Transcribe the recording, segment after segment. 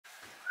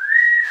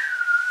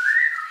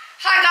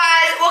Hi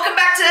guys, welcome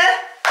back to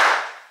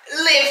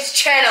Liv's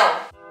channel.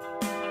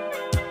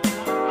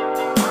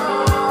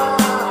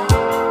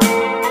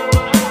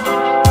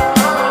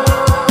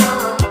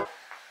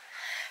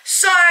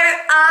 So,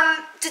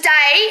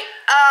 today,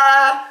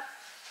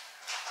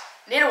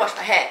 need to wash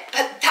my hair,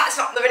 but that's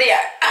not the video.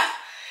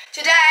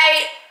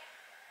 Today,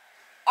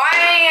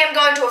 I am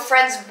going to a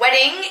friend's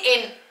wedding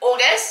in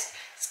August.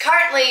 It's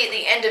currently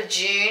the end of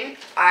June.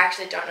 I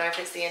actually don't know if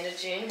it's the end of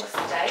June. What's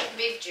the date?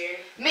 Mid-June.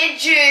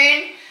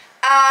 Mid-June.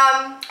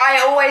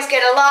 I always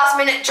get a last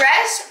minute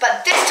dress,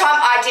 but this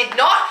time I did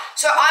not.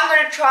 So I'm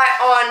going to try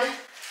on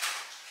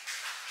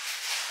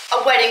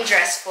a wedding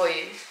dress for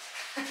you.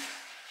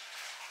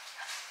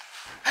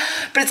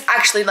 But it's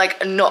actually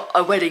like not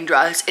a wedding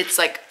dress. It's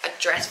like a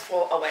dress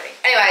for a wedding.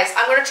 Anyways,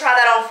 I'm going to try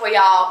that on for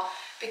y'all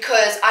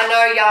because I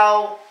know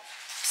y'all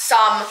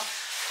some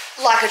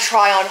like a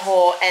try on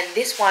haul, and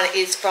this one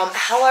is from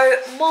Hello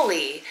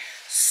Molly.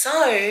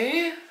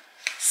 So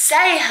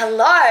say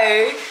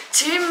hello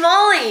to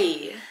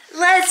Molly.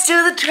 Let's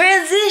do the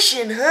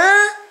transition,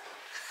 huh?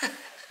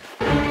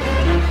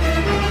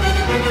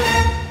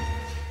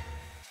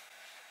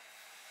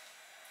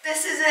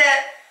 This is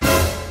it.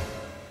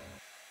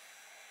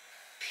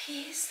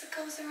 Piece that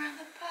goes around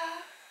the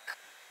back.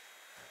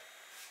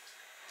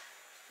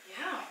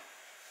 Yeah.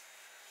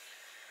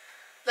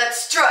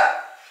 Let's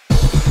strut.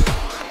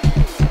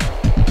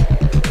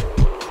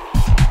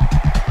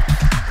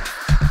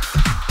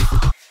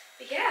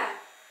 Yeah,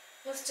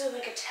 let's do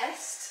like a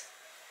test.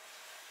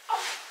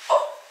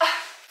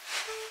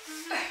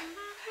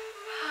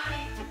 Hi.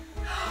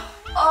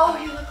 Oh,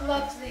 you look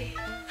lovely.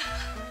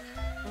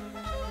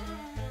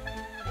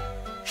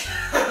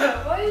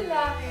 What are you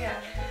laughing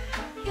at?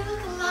 You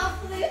look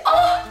lovely.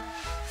 Oh,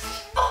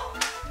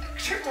 I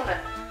tripped on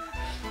it.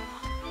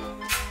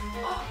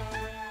 Oh.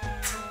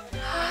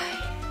 Hi.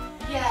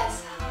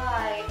 Yes,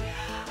 hi.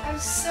 I'm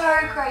so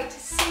great to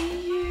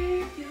see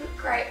you. You look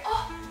great.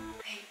 Oh.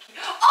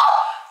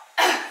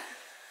 Oh!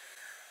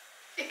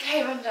 It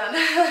came undone.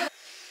 Let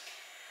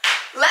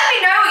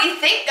me know what you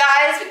think,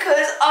 guys,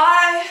 because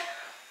I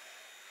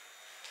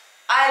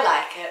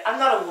like it. I'm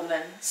not a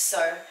woman,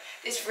 so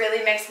this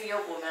really makes me a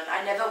woman.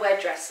 I never wear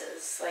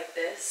dresses like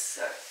this,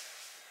 so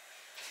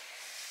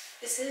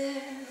this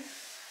is...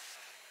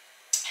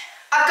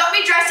 I've got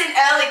me dressed in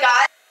early,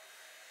 guys.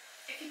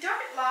 If you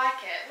don't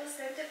like it, we'll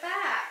send it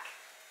back.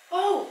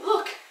 Oh,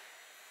 look.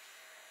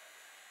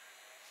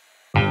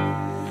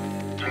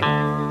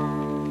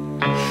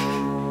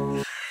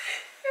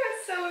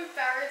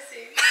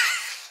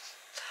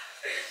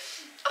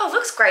 Oh, it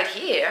looks great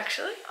here,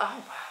 actually.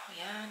 Oh, wow,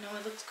 yeah, no,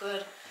 it looks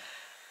good.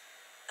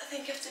 I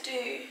think you have to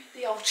do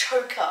the old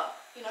choker,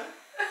 you know?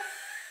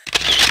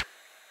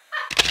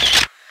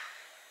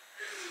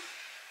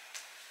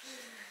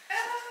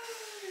 Oh,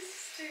 this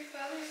is too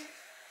funny.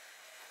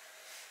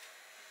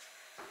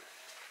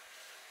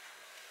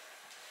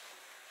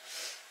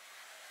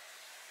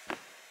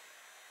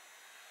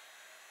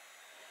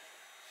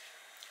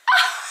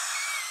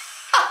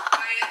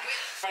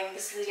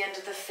 This is the end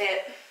of the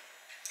fit.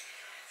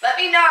 Let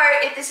me know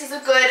if this is a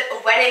good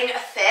wedding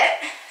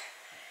fit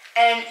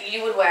and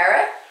you would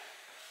wear it.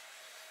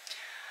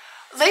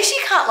 At least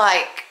you can't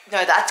like,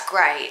 no, that's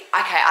great.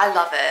 Okay, I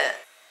love it.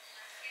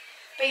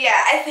 But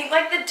yeah, I think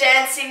like the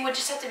dancing would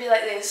just have to be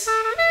like this.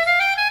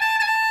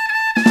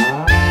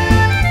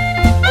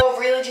 Or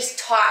really just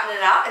tighten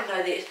it up and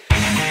go this.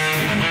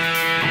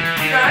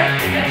 You know, I'm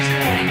just gonna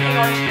hang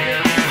on to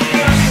the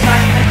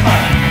back of the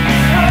clothes.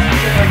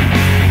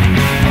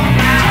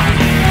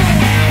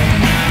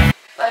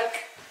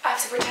 Like, I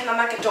have to pretend I'm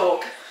like a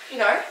dog, you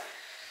know?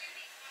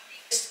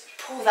 Just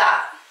pull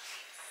that.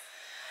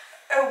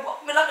 Oh,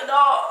 walk me like a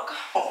dog.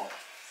 Oh.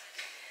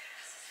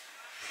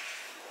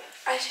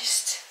 I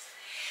just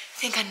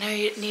think I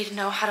need to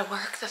know how to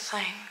work the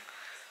thing.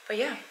 But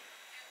yeah.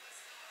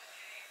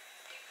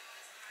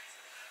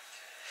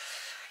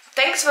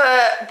 Thanks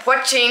for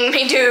watching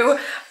me do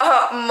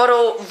a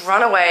model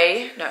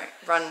runaway. No,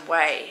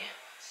 runway.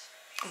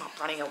 I'm not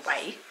running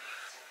away.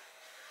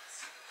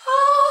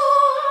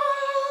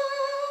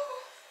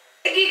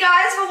 Thank you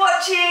guys for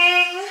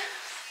watching.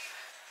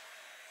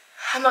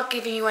 I'm not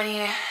giving you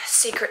any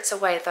secrets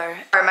away though.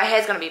 Alright, my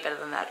hair's gonna be better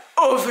than that.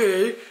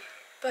 Obviously.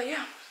 But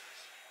yeah.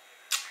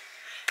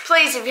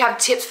 Please, if you have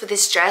tips for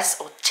this dress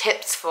or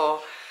tips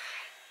for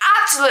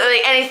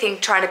absolutely anything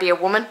trying to be a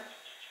woman,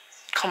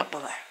 comment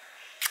below.